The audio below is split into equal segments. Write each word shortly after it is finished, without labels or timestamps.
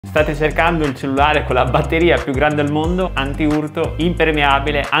State cercando il cellulare con la batteria più grande al mondo, anti-urto,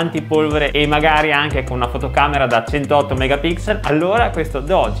 impermeabile, antipolvere e magari anche con una fotocamera da 108 megapixel? Allora questo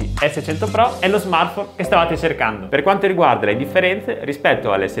DOOGEE S100 Pro è lo smartphone che stavate cercando. Per quanto riguarda le differenze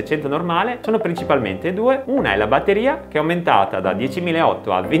rispetto all'S100 normale sono principalmente due. Una è la batteria, che è aumentata da 10.800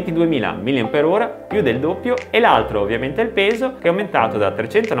 a 22.000 mAh, più del doppio, e l'altro ovviamente il peso, che è aumentato da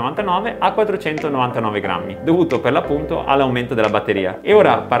 399 a 499 grammi, dovuto per l'appunto all'aumento della batteria. E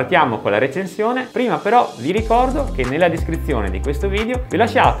ora partiamo con la recensione. Prima però vi ricordo che nella descrizione di questo video vi ho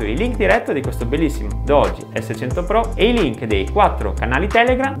lasciato il link diretto di questo bellissimo DOOGEE S100 Pro e i link dei 4 canali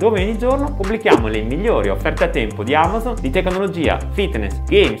Telegram dove ogni giorno pubblichiamo le migliori offerte a tempo di Amazon di tecnologia, fitness,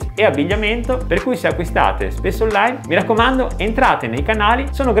 games e abbigliamento, per cui se acquistate spesso online, mi raccomando, entrate nei canali,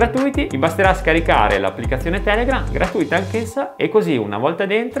 sono gratuiti, vi basterà scaricare l'applicazione Telegram, gratuita anch'essa, e così una volta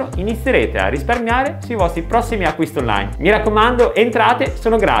dentro inizierete a risparmiare sui vostri prossimi acquisti online. Mi raccomando, entrate,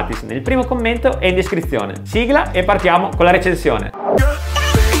 sono gratis nel primo commento e in descrizione. Sigla e partiamo con la recensione.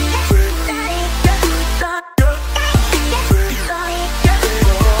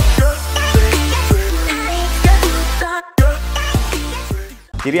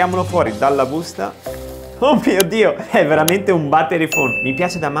 Tiriamolo fuori dalla busta. Oh mio Dio, è veramente un battery phone. Mi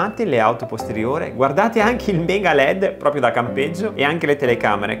piace da matti le auto posteriore. Guardate anche il mega LED proprio da campeggio e anche le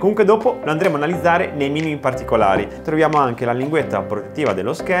telecamere. Comunque dopo lo andremo a analizzare nei minimi particolari. Troviamo anche la linguetta protettiva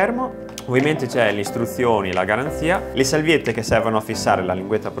dello schermo. Ovviamente c'è le istruzioni, la garanzia, le salviette che servono a fissare la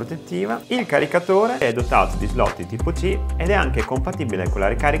linguetta protettiva. Il caricatore è dotato di slot tipo C ed è anche compatibile con la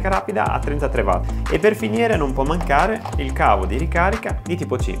ricarica rapida a 33 watt. E per finire non può mancare il cavo di ricarica di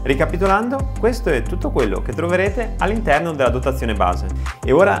tipo C. Ricapitolando, questo è tutto quello che troverete all'interno della dotazione base.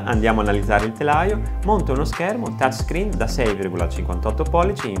 E ora andiamo a analizzare il telaio. Monta uno schermo touchscreen da 6,58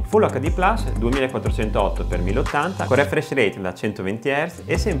 pollici in Full HD Plus 2408x1080 con refresh rate da 120 Hz,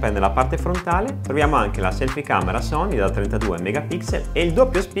 e sempre nella parte frontale troviamo anche la selfie camera Sony da 32 megapixel e il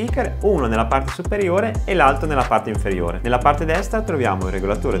doppio speaker, uno nella parte superiore e l'altro nella parte inferiore. Nella parte destra troviamo il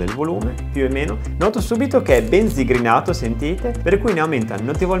regolatore del volume, più e meno. Noto subito che è ben zigrinato, sentite, per cui ne aumenta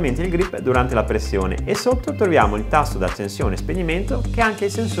notevolmente il grip durante la pressione, e sotto troviamo il tasto d'accensione e spegnimento che ha anche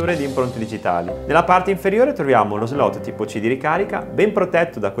il sensore di impronte digitali. Nella parte inferiore troviamo lo slot tipo C di ricarica, ben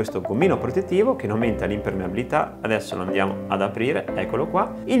protetto da questo gommino protettivo che ne aumenta l'impermeabilità. Adesso lo andiamo ad aprire, eccolo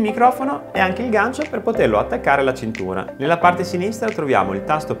qua. Il microfono e anche il gancio per poterlo attaccare alla cintura. Nella parte sinistra troviamo il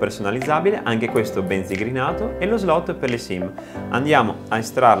tasto personalizzabile, anche questo ben zigrinato, e lo slot per le SIM. Andiamo a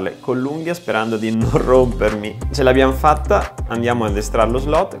estrarle con l'unghia sperando di non rompermi. Ce l'abbiamo fatta, andiamo ad estrarre lo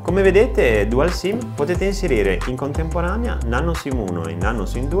slot. Come vedete, dual SIM, potete inserire in contemporanea Nano SIM 1 e Nano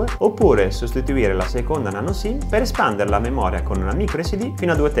SIM 2, oppure sostituire la seconda Nano SIM per espandere la memoria con una micro SD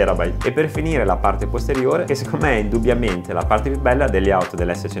fino a 2 TB. E per finire la parte posteriore, che secondo me è indubbiamente la parte più bella delle auto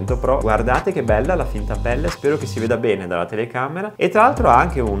dell'S100 Pro. Guardate che bella la finta pelle, spero che si veda bene dalla telecamera, e tra l'altro ha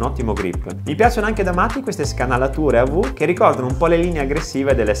anche un ottimo grip. Mi piacciono anche da matti queste scanalature a V che ricordano un po' le linee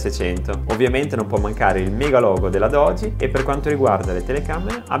aggressive dell'S100. Ovviamente non può mancare il mega logo della DOOGEE, e per quanto riguarda le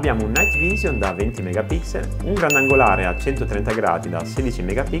telecamere abbiamo un Night Vision da 20 megapixel, un grandangolare a 130 gradi da 16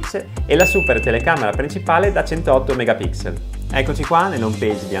 megapixel e la super telecamera principale da 108 megapixel. Eccoci qua nell'home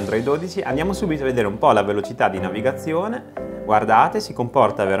page di Android 12, andiamo subito a vedere un po' la velocità di navigazione. Guardate, si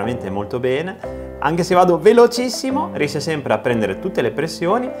comporta veramente molto bene. Anche se vado velocissimo riesce sempre a prendere tutte le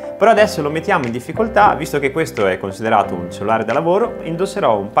pressioni, però adesso lo mettiamo in difficoltà. Visto che questo è considerato un cellulare da lavoro,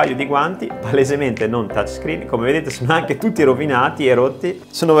 indosserò un paio di guanti palesemente non touchscreen. Come vedete sono anche tutti rovinati e rotti.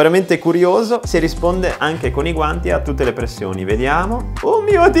 Sono veramente curioso se risponde anche con i guanti a tutte le pressioni. Vediamo. Oh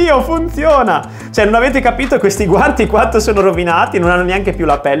mio Dio, funziona! Cioè, non avete capito questi guanti quanto sono rovinati, non hanno neanche più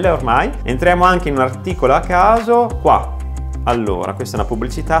la pelle ormai. Entriamo anche in un articolo a caso qua. Allora, questa è una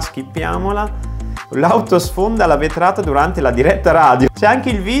pubblicità, skippiamola. L'auto sfonda la vetrata durante la diretta radio. C'è anche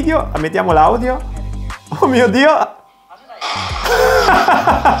il video, mettiamo l'audio. Oh mio Dio!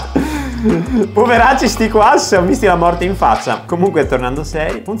 Poveracci sti qua, si sono visti la morte in faccia. Comunque, tornando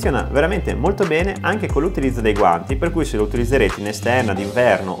seri, funziona veramente molto bene anche con l'utilizzo dei guanti, per cui se lo utilizzerete in esterna,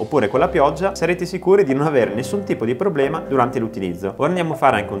 d'inverno oppure con la pioggia sarete sicuri di non avere nessun tipo di problema durante l'utilizzo. Ora andiamo a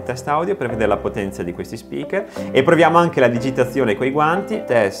fare anche un test audio per vedere la potenza di questi speaker e proviamo anche la digitazione con i guanti.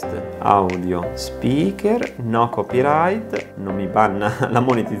 Test audio speaker, no copyright, non mi banna la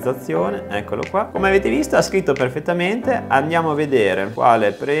monetizzazione, eccolo qua. Come avete visto ha scritto perfettamente. Andiamo a vedere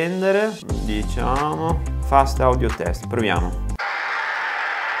quale prendere. Diciamo fast audio test, proviamo.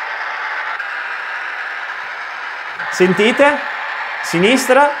 Sentite?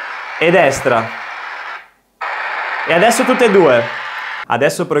 Sinistra e destra. E adesso tutte e due.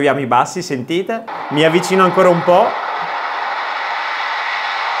 Adesso proviamo i bassi, sentite? Mi avvicino ancora un po'.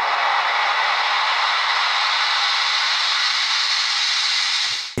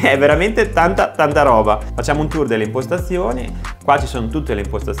 È veramente tanta roba. Facciamo un tour delle impostazioni. Qua ci sono tutte le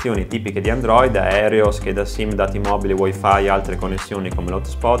impostazioni tipiche di Android: aereo, scheda SIM, dati mobili, wifi, altre connessioni come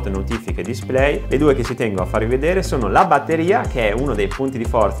l'hotspot, notifiche, display. Le due che ci tengo a farvi vedere sono la batteria, che è uno dei punti di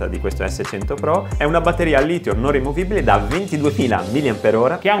forza di questo S100 Pro. È una batteria al litio non rimovibile da 22.000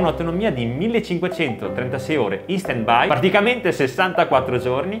 mAh che ha un'autonomia di 1536 ore in standby, praticamente 64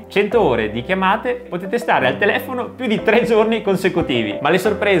 giorni, 100 ore di chiamate. Potete stare al telefono più di 3 giorni consecutivi. Ma le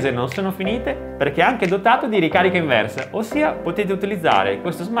sorprese non sono finite, perché è anche dotato di ricarica inversa, ossia potete utilizzare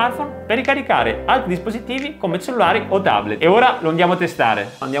questo smartphone per ricaricare altri dispositivi come cellulari o tablet. E ora lo andiamo a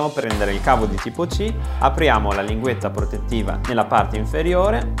testare. Andiamo a prendere il cavo di tipo C, apriamo la linguetta protettiva nella parte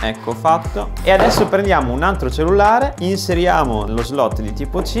inferiore, ecco fatto, e adesso prendiamo un altro cellulare, inseriamo lo slot di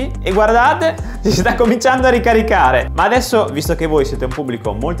tipo C e guardate, si sta cominciando a ricaricare. Ma adesso, visto che voi siete un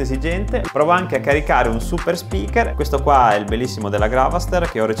pubblico molto esigente, provo anche a caricare un super speaker. Questo qua è il bellissimo della Gravaster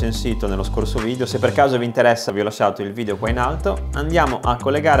che ho recensito nello scorso video. Se per caso vi interessa vi ho lasciato il video qua in alto. Andiamo a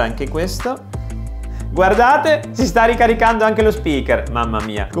collegare anche questo. Guardate, si sta ricaricando anche lo speaker, mamma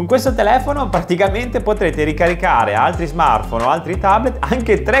mia. Con questo telefono praticamente potrete ricaricare altri smartphone o altri tablet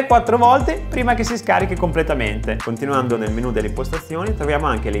anche 3-4 volte prima che si scarichi completamente. Continuando nel menu delle impostazioni troviamo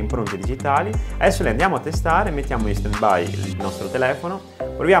anche le impronte digitali. Adesso le andiamo a testare, mettiamo in stand-by il nostro telefono,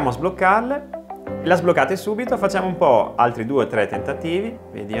 proviamo a sbloccarle. La sbloccate subito, facciamo un po' altri 2 o 3 tentativi,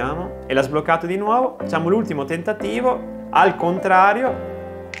 vediamo, e la sbloccato di nuovo, facciamo l'ultimo tentativo al contrario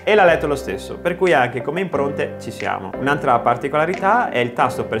e l'ha letto lo stesso, per cui anche come impronte ci siamo. Un'altra particolarità è il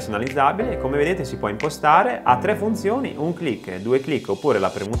tasto personalizzabile. Come vedete si può impostare, ha 3 funzioni: un clic, 2 clic oppure la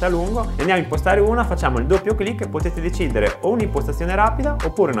premuta a lungo. Ne andiamo a impostare una, facciamo il doppio clic, potete decidere o un'impostazione rapida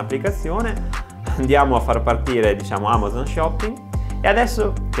oppure un'applicazione. Andiamo a far partire, diciamo, Amazon Shopping. E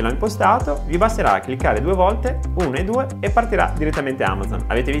adesso che l'ho impostato vi basterà cliccare 2 volte, 1 e 2, e partirà direttamente Amazon.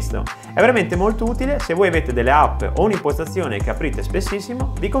 Avete visto? È veramente molto utile. Se voi avete delle app o un'impostazione che aprite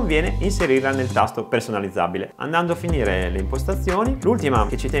spessissimo, vi conviene inserirla nel tasto personalizzabile. Andando a finire le impostazioni, l'ultima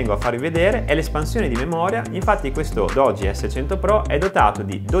che ci tengo a farvi vedere è l'espansione di memoria. Infatti questo DOOGEE S100 Pro è dotato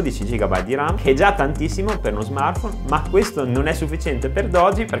di 12 GB di RAM, che è già tantissimo per uno smartphone, ma questo non è sufficiente per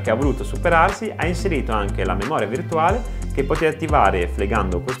DOOGEE, perché ha voluto superarsi, ha inserito anche la memoria virtuale che potete attivare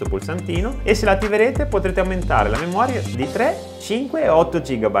flegando questo pulsantino, e se la attiverete potrete aumentare la memoria di 3, 5 e 8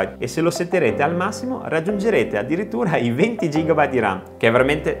 GB, e se lo setterete al massimo raggiungerete addirittura i 20 GB di RAM, che è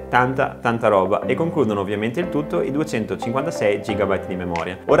veramente tanta roba. E concludono ovviamente il tutto i 256 GB di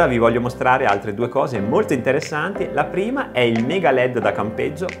memoria. Ora vi voglio mostrare altre 2 cose molto interessanti. La prima è il mega LED da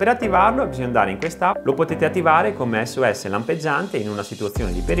campeggio. Per attivarlo bisogna andare in quest'app, lo potete attivare come SOS lampeggiante in una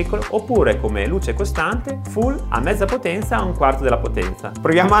situazione di pericolo, oppure come luce costante full a mezza potenza a un quarto della potenza.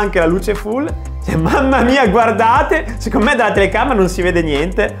 Proviamo anche la luce full. Mamma mia, guardate, secondo me dalla telecamera non si vede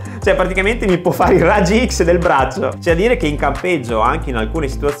niente, cioè praticamente mi può fare i raggi X del braccio. C'è da dire che in campeggio, anche in alcune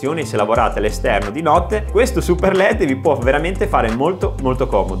situazioni, se lavorate all'esterno di notte, questo super LED vi può veramente fare molto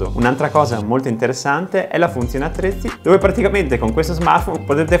comodo. Un'altra cosa molto interessante è la funzione attrezzi, dove praticamente con questo smartphone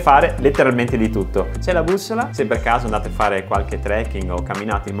potete fare letteralmente di tutto. C'è la bussola, se per caso andate a fare qualche trekking o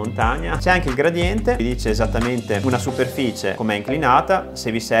camminate in montagna. C'è anche il gradiente, vi dice esattamente una superficie com'è inclinata, se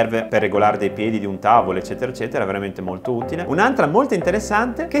vi serve per regolare dei piedi di un tavolo, eccetera eccetera. È veramente molto utile. Un'altra molto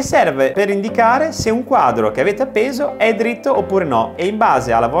interessante che serve per indicare se un quadro che avete appeso è dritto oppure no, e in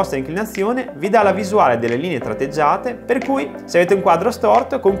base alla vostra inclinazione vi dà la visuale delle linee tratteggiate, per cui se avete un quadro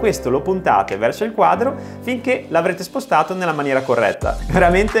storto, con questo lo puntate verso il quadro finché l'avrete spostato nella maniera corretta.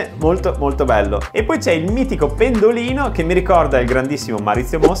 Veramente molto bello. E poi c'è il mitico pendolino che mi ricorda il grandissimo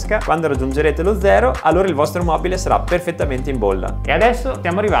Maurizio Mosca: quando raggiungerete lo 0 allora il vostro mobile sarà perfettamente in bolla. E adesso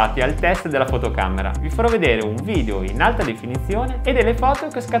siamo arrivati al test della fotocamera. Vi farò vedere un video in alta definizione e delle foto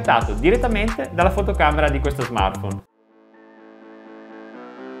che ho scattato direttamente dalla fotocamera di questo smartphone.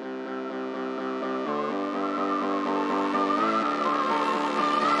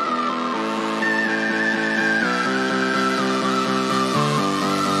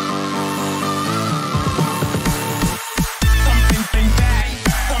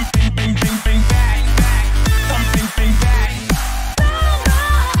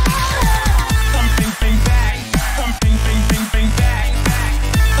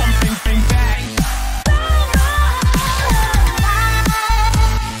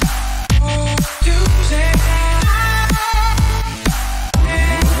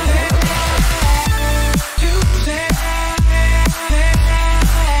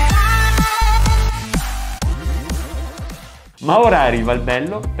 Ma ora arriva il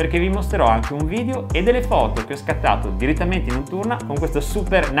bello, perché vi mostrerò anche un video e delle foto che ho scattato direttamente in notturna con questo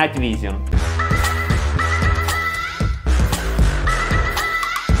super night vision.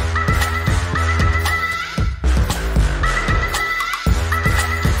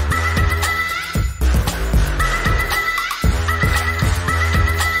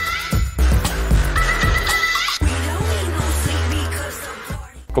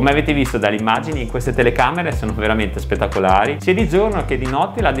 Come avete visto dalle immagini, queste telecamere sono veramente spettacolari, sia di giorno che di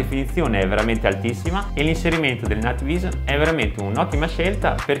notte la definizione è veramente altissima e l'inserimento del Night Vision è veramente un'ottima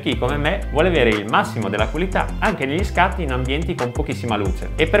scelta per chi come me vuole avere il massimo della qualità anche negli scatti in ambienti con pochissima luce.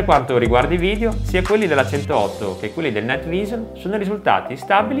 E per quanto riguarda i video, sia quelli della 108 che quelli del Night Vision sono risultati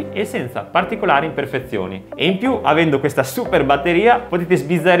stabili e senza particolari imperfezioni. E in più, avendo questa super batteria, potete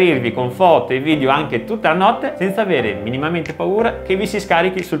sbizzarrirvi con foto e video anche tutta la notte senza avere minimamente paura che vi si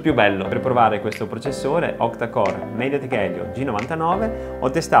scarichi sul più bello. Per provare questo processore Octa-Core MediaTek Helio G99 ho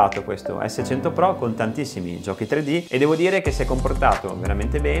testato questo S100 Pro con tantissimi giochi 3D e devo dire che si è comportato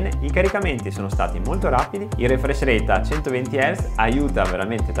veramente bene. I caricamenti sono stati molto rapidi, il refresh rate a 120 Hz aiuta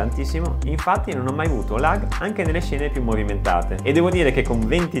veramente tantissimo, infatti non ho mai avuto lag anche nelle scene più movimentate e devo dire che con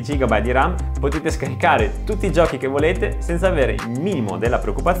 20 GB di RAM potete scaricare tutti i giochi che volete senza avere il minimo della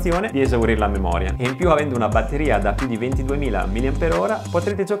preoccupazione di esaurire la memoria. E in più, avendo una batteria da più di 22.000 mAh,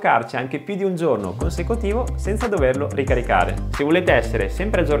 potrete giocarci anche più di un giorno consecutivo senza doverlo ricaricare. Se volete essere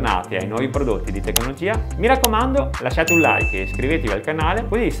sempre aggiornati ai nuovi prodotti di tecnologia, mi raccomando, lasciate un like e iscrivetevi al canale,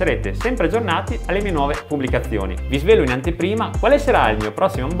 così sarete sempre aggiornati alle mie nuove pubblicazioni. Vi svelo in anteprima quale sarà il mio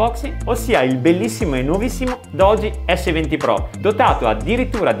prossimo unboxing, ossia il bellissimo e nuovissimo DOOGEE S100 Pro, dotato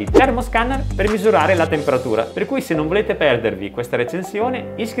addirittura di termoscanner per misurare la temperatura. Per cui, se non volete perdervi questa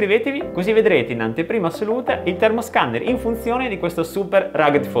recensione, iscrivetevi, così vedrete in anteprima assoluta il termoscanner in funzione di questo super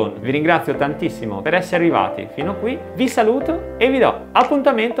rugged phone. Vi ringrazio tantissimo per essere arrivati fino qui, vi saluto e vi do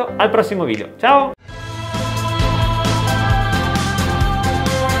appuntamento al prossimo video. Ciao!